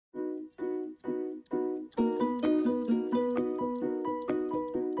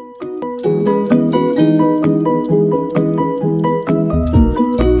Alright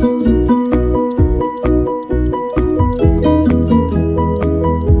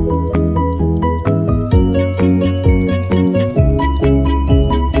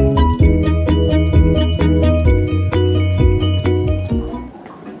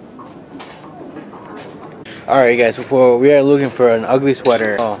guys, before we are looking for an ugly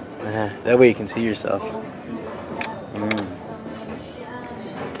sweater. Oh, that way you can see yourself.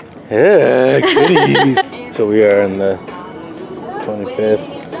 Yeah, kitties. So we are on the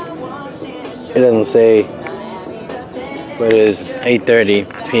 25th. It doesn't say, but it is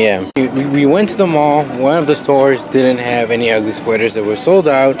 8:30 p.m. We went to the mall. One of the stores didn't have any ugly sweaters that were sold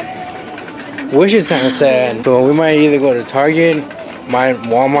out, which is kind of sad. So we might either go to Target,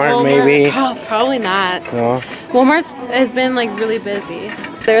 Walmart maybe. Oh, probably not. No. Walmart has been like really busy.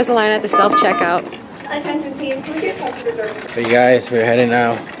 There's a line at the self-checkout. Hey guys, we're heading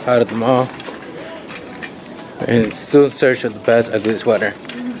out of the mall and still in search of the best ugly sweater.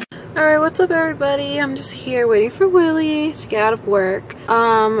 Alright, what's up everybody? I'm just here waiting for Willie to get out of work.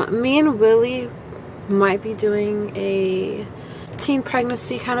 Me and Willie might be doing a teen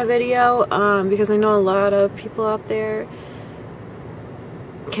pregnancy kind of video because I know a lot of people out there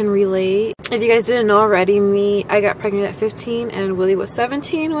can relate. If you guys didn't know already, I got pregnant at 15 and Willie was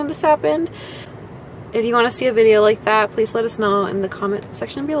 17 when this happened. If you want to see a video like that, please let us know in the comment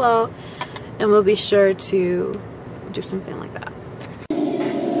section below and we'll be sure to do something like that.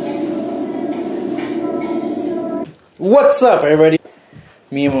 What's up everybody?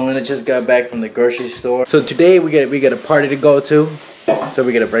 Me and Melinda just got back from the grocery store. So today we got a party to go to. So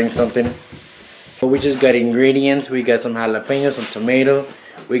we gotta bring something. But we just got ingredients. We got some jalapenos, some tomato.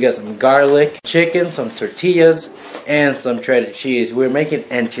 We got some garlic, chicken, some tortillas, and some shredded cheese. We're making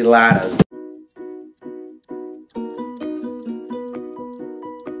enchiladas.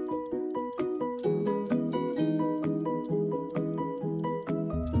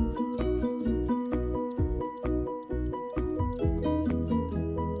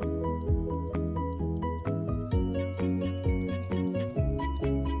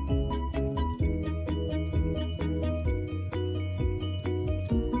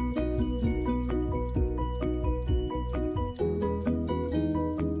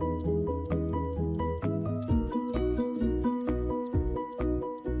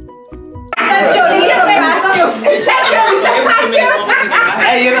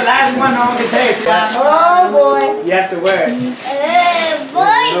 Hey, you're the last one on the tape. Oh boy. You have to wear it.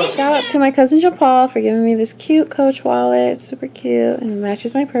 Shout out to my cousin Jean Paul for giving me this cute Coach wallet. It's super cute and it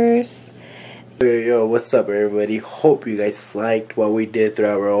matches my purse. Yo, what's up everybody? Hope you guys liked what we did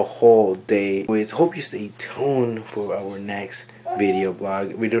throughout our whole day. We hope you stay tuned for our next video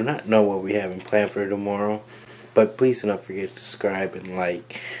blog. We do not know what we have in plan for tomorrow, but please do not forget to subscribe and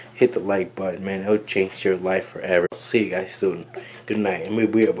like. Hit the like button, man. It'll change your life forever. See you guys soon. Good night. And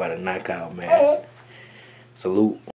we're about to knock out, man. Salute.